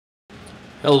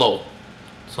Hello.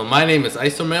 So my name is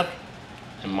Isomer.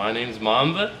 And my name's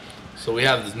Mamba. So we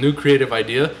have this new creative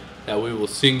idea that we will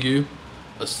sing you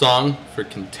a song for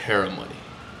Cantera money.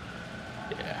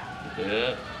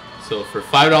 Yeah. So for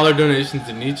 $5 donations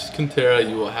in each Cantera,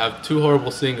 you will have two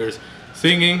horrible singers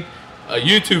singing a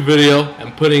YouTube video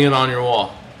and putting it on your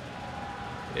wall.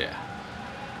 Yeah.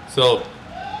 So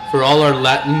for all our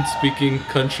Latin-speaking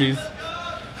countries,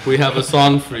 we have a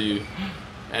song for you,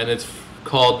 and it's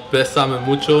called Besame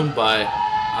Mucho by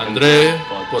Andrea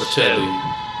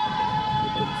Porcelli.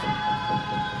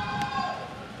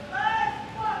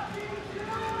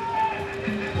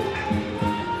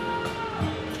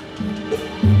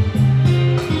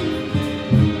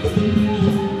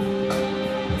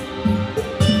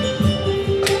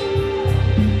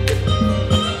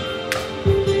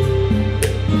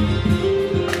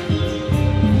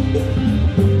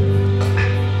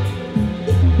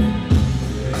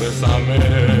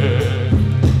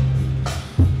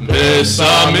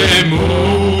 Besame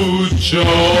mucho,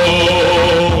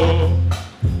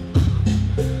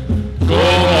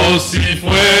 como si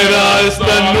fuera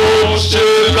esta noche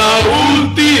la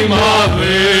última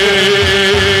vez.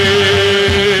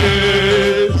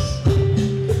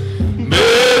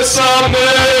 Bésame,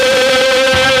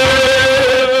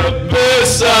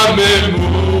 bésame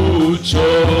mucho,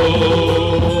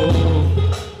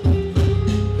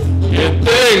 que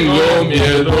tengo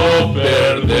miedo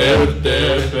perderte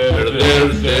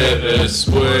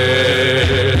después.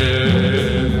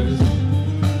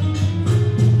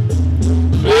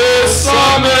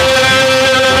 Bésame,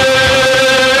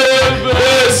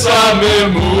 bésame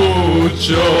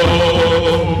mucho,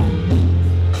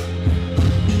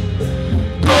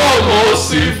 como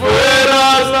si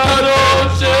fueras la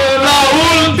noche la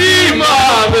última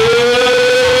vez.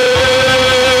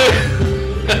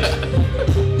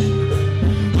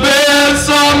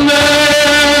 Bésame,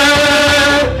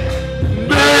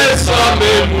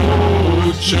 bésame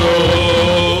mucho,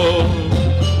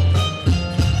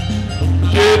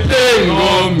 que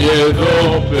tengo miedo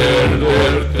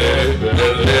perderte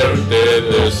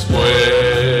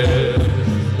después.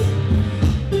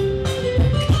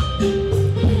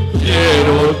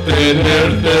 Quiero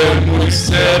tenerte muy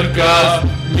cerca,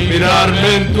 mirarme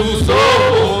en tus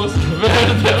ojos,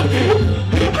 verte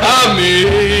a mí.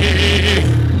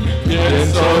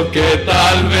 Pienso que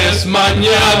tal vez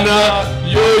mañana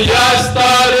yo ya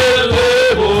estaré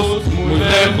lejos, muy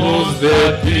lejos de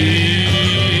ti.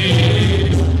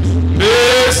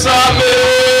 Bésame,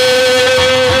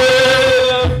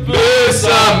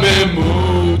 bésame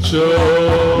mucho,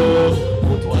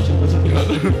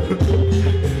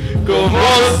 como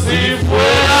si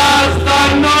fuera esta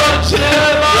noche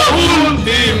la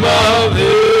última vez.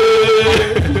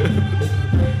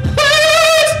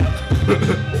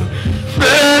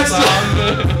 Bésame.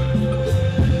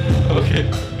 Okay.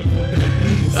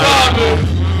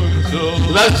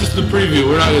 That's just the preview.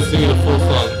 We're not gonna sing the full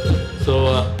song. So,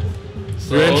 if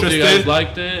you're interested, you guys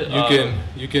liked it.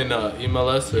 You can email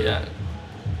us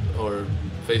or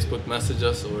Facebook message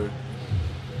us or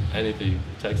anything.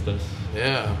 Text us.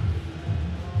 Yeah.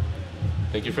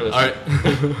 Thank you for listening.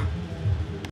 All right.